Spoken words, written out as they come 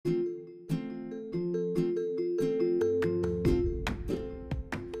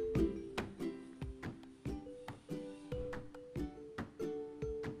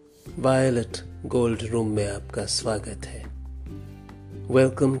Violet gold room में आपका स्वागत है।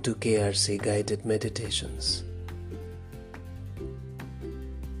 Welcome to KRC guided meditations.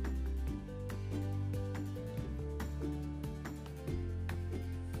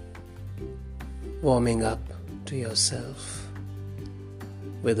 Warming up to yourself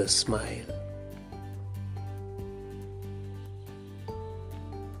with a smile.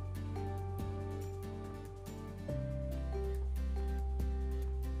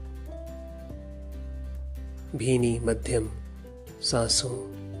 भीनी मध्यम सांसों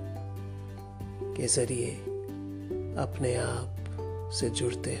के जरिए अपने आप से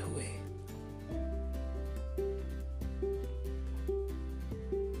जुड़ते हुए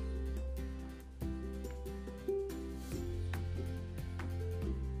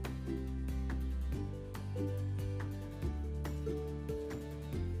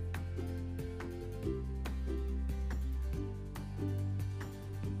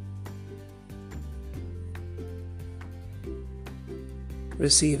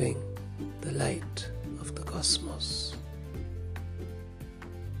receiving the light of the cosmos.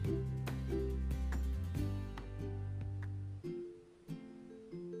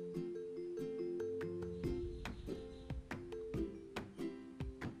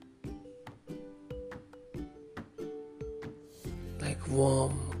 Like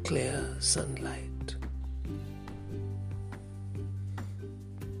warm, clear sunlight.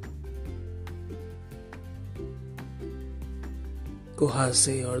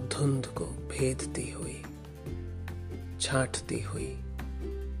 कुहासे और धुंध को भेदती हुई, छांटती हुई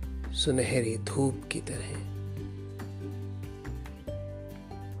सुनहरी धूप की तरह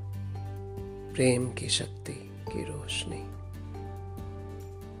प्रेम की शक्ति की रोशनी।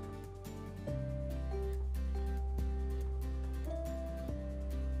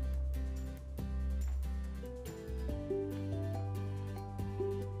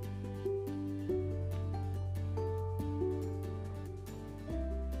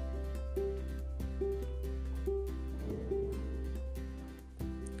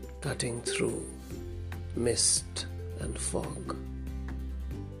 Cutting through mist and fog,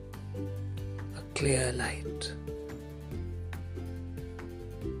 a clear light.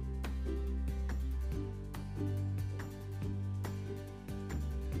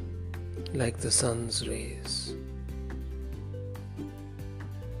 Like the sun's rays.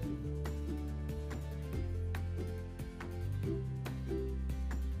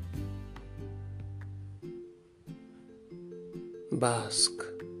 Bask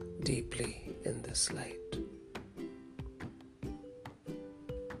deeply in this light.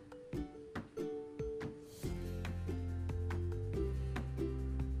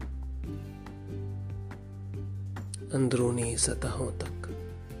 अंदरूनी सतहों तक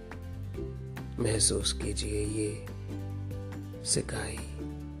महसूस कीजिए ये सिकाई।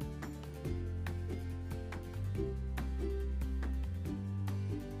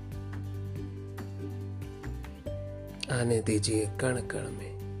 आने दीजिए कण कण में,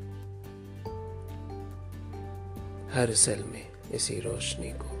 हर सेल में इसी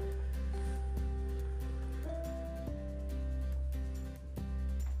रोशनी को।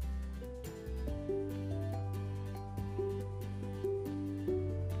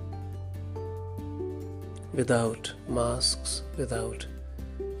 Without masks, without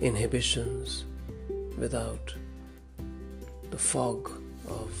inhibitions, without the fog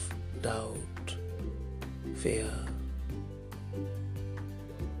of doubt, fear,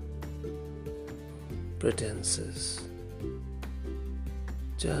 pretenses,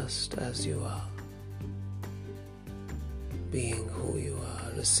 just as you are, being who you are,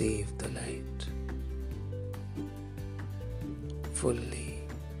 receive the light fully.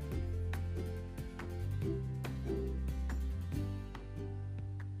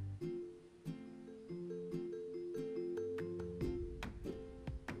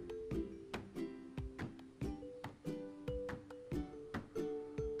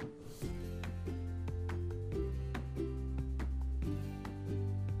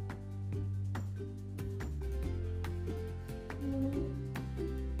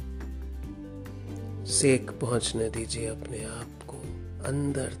 सेक पहुंचने दीजिए अपने आप को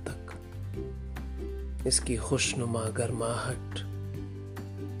अंदर तक। इसकी खुशनुमा गर्माहट,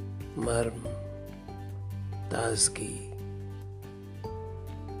 मर्म, ताजगी,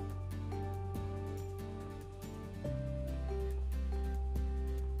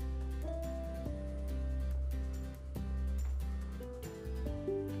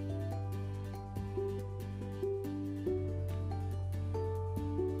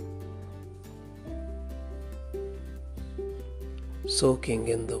 soaking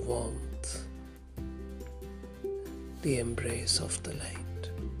in the warmth, the embrace of the light.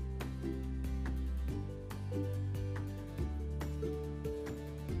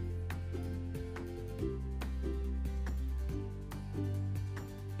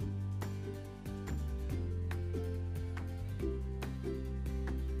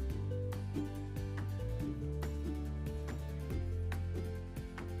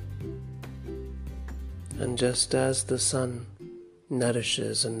 And just as the sun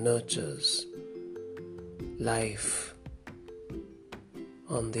nourishes and nurtures life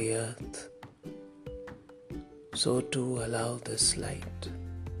on the earth, so too allow this light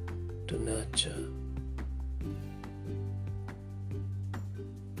to nurture,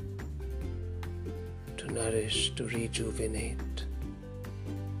 to nourish, to rejuvenate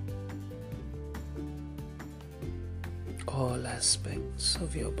all aspects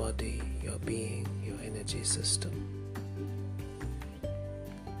of your body, your being, your energy system.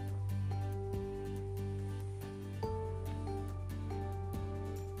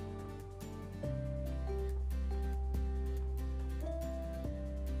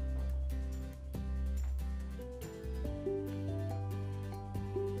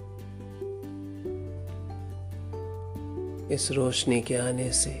 इस रोशनी के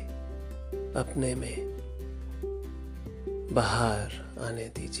आने से अपने में बाहर आने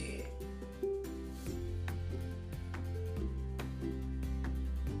दीजिए।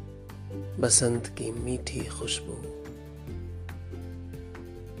 बसंत की मीठी खुशबू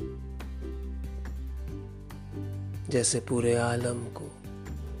जैसे पूरे आलम को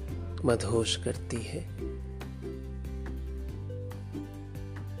मदहोश करती है,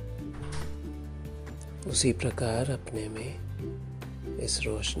 उसी प्रकार अपने में इस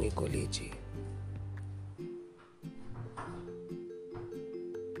रोशनी को लीजिए।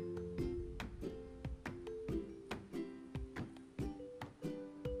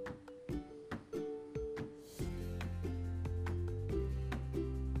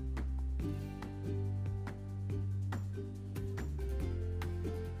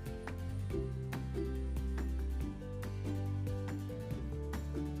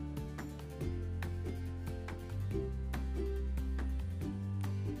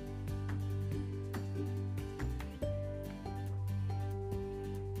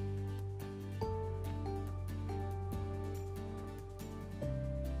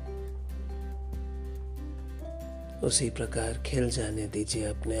 उसी प्रकार खिल जाने दीजिए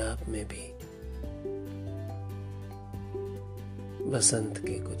अपने आप में भी बसंत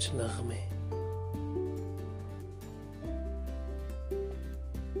के कुछ नगमे।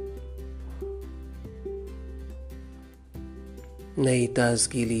 नई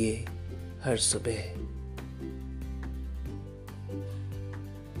ताजगी लिए हर सुबह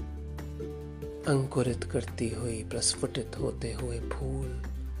अंकुरित करती हुई, प्रस्फुटित होते हुए फूल,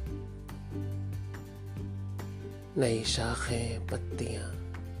 नई शाखें, पत्तियां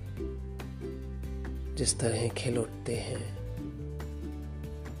जिस तरह खिल उठते हैं,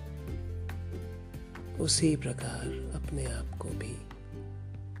 उसी प्रकार अपने आप को भी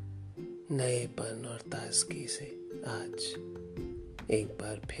नएपन और ताजगी से आज एक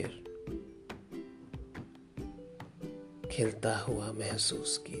बार फिर खिलता हुआ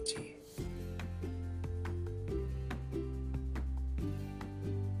महसूस कीजिए।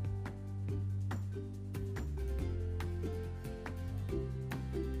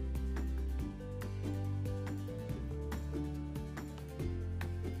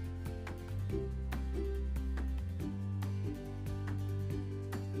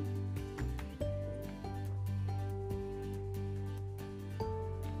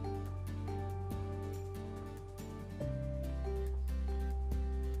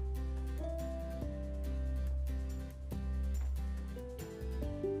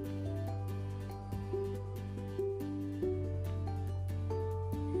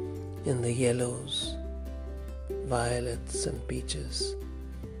 In the yellows, violets and peaches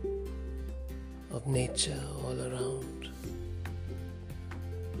of nature all around.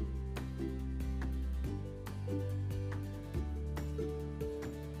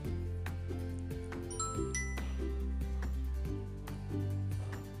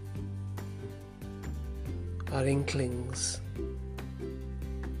 Are inklings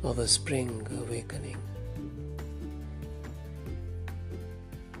of a spring awakening.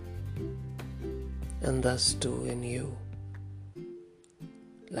 And thus too in you,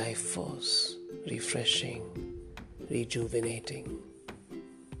 life force, refreshing, rejuvenating.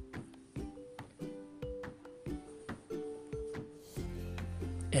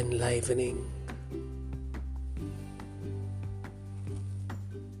 Enlivening.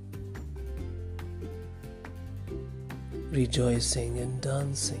 Rejoicing and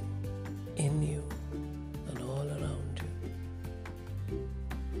dancing in you and all around you.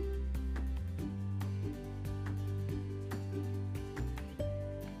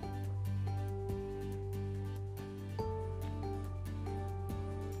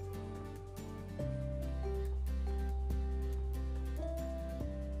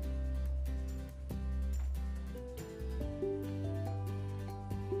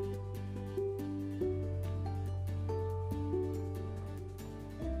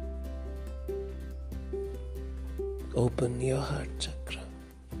 Open your heart chakra.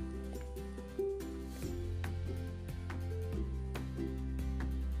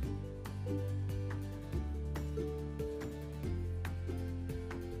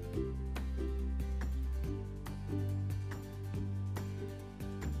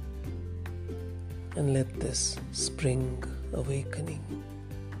 And let this spring awakening,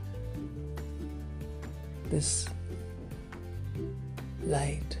 this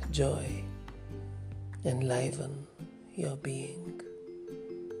light joy, enliven your being.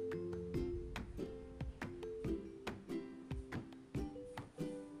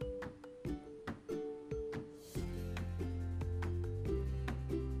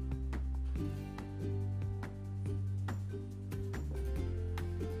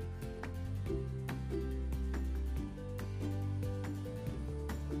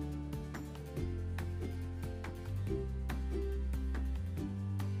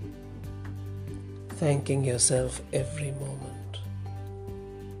 Thanking yourself every moment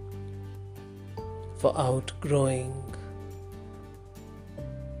for outgrowing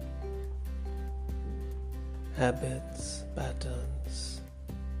habits, patterns,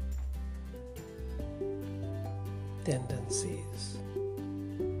 tendencies,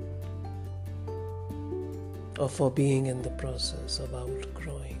 or for being in the process of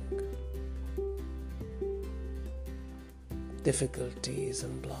outgrowing difficulties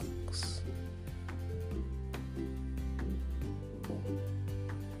and blocks.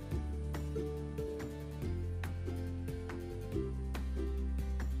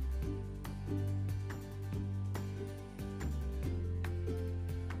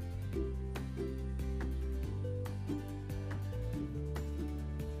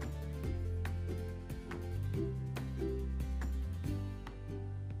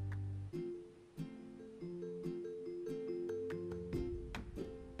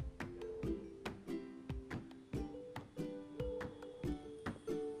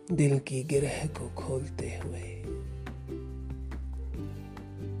 दिल की गिरह को खोलते हुए,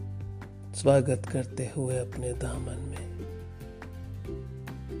 स्वागत करते हुए अपने दामन में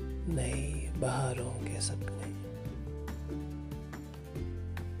नई बहारों के सपने।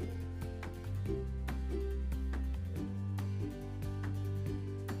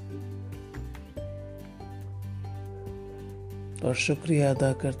 और शुक्रिया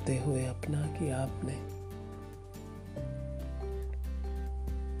अदा करते हुए अपना कि आपने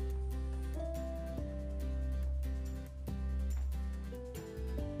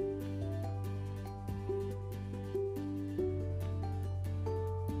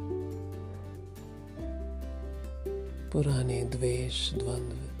पुराने द्वेष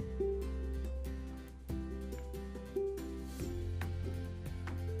द्वंद्व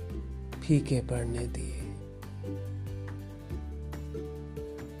फीके पड़ने दिए,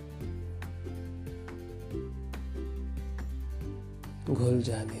 घुल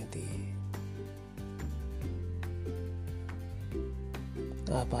जाने दिए।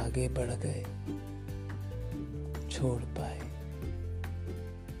 आप आगे बढ़ गए, छोड़ पाए,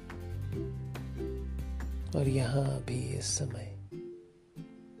 और यहाँ भी इस समय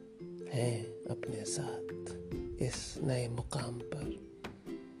हैं अपने साथ इस नए मुकाम पर,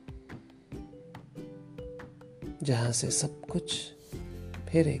 जहाँ से सब कुछ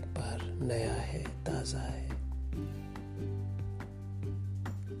फिर एक बार नया है, ताजा है।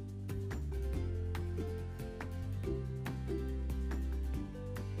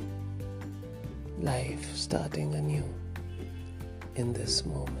 Life starting anew in this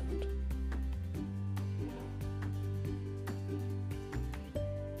moment.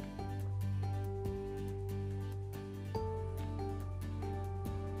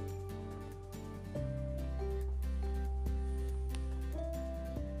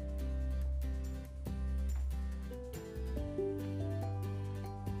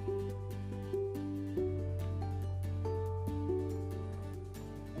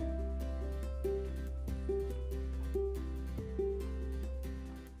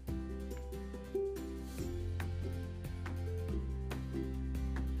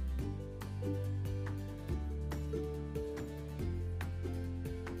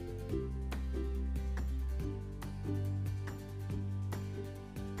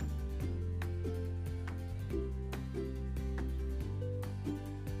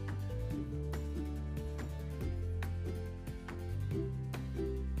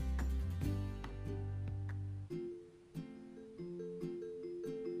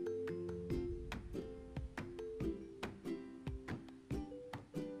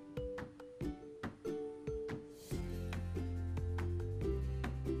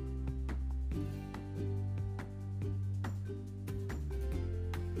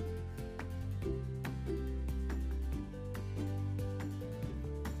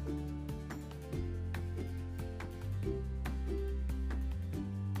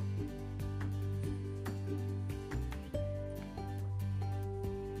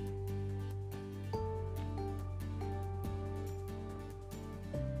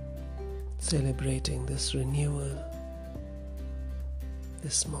 celebrating this renewal,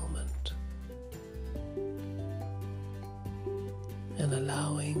 this moment, and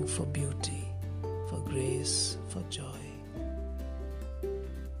allowing for beauty, for grace, for joy.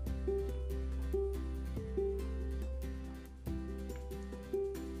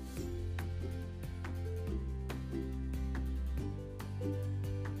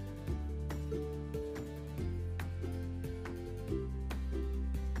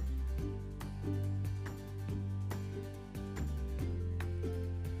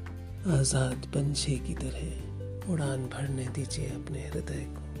 आजाद पंछी की तरह उड़ान भरने दीजिए अपने हृदय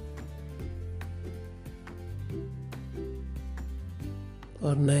को,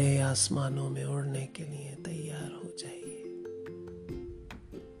 और नए आसमानों में उड़ने के लिए तैयार हो जाइए।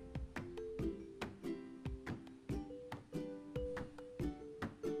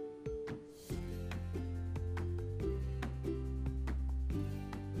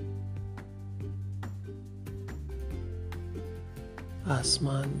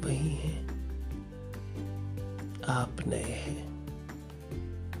 आसमान वही है, आप नए हैं।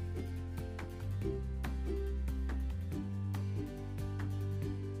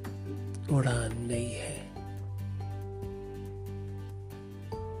 उड़ान नई है।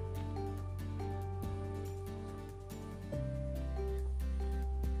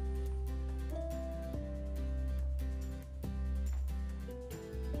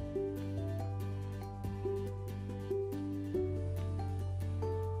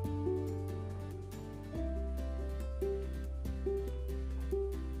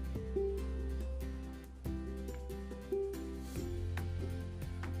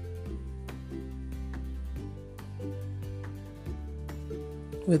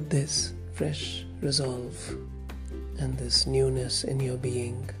 With this fresh resolve and this newness in your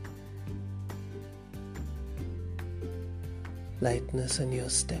being, lightness in your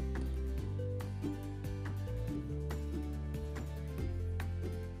step,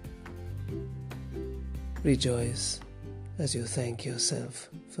 rejoice as you thank yourself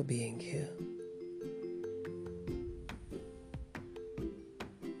for being here.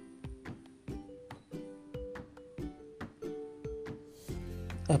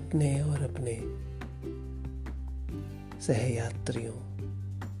 अपने और अपने सहयात्रियों,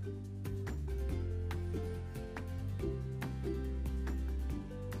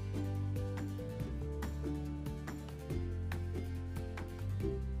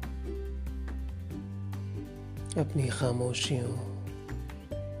 अपनी खामोशियों,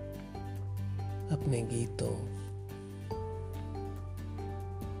 अपने गीतों,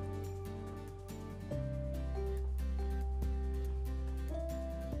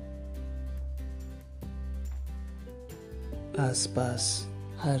 आसपास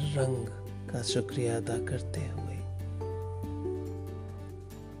हर रंग का शुक्रिया अदा करते हुए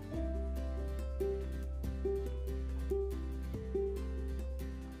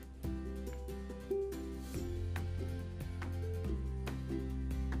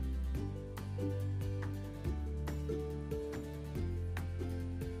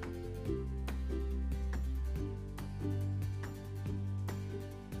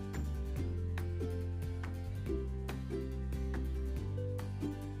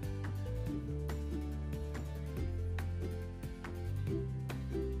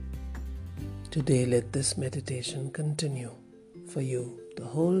Today, let this meditation continue for you the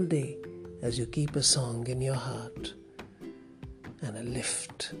whole day as you keep a song in your heart and a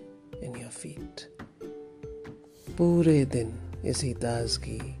lift in your feet. पूरे दिन इसी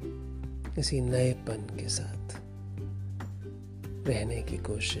ताजगी, इसी नएपन के साथ रहने की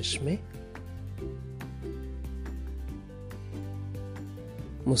कोशिश में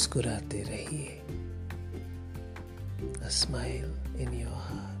मुस्कुराते रहिए. A smile in your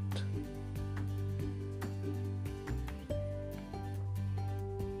heart.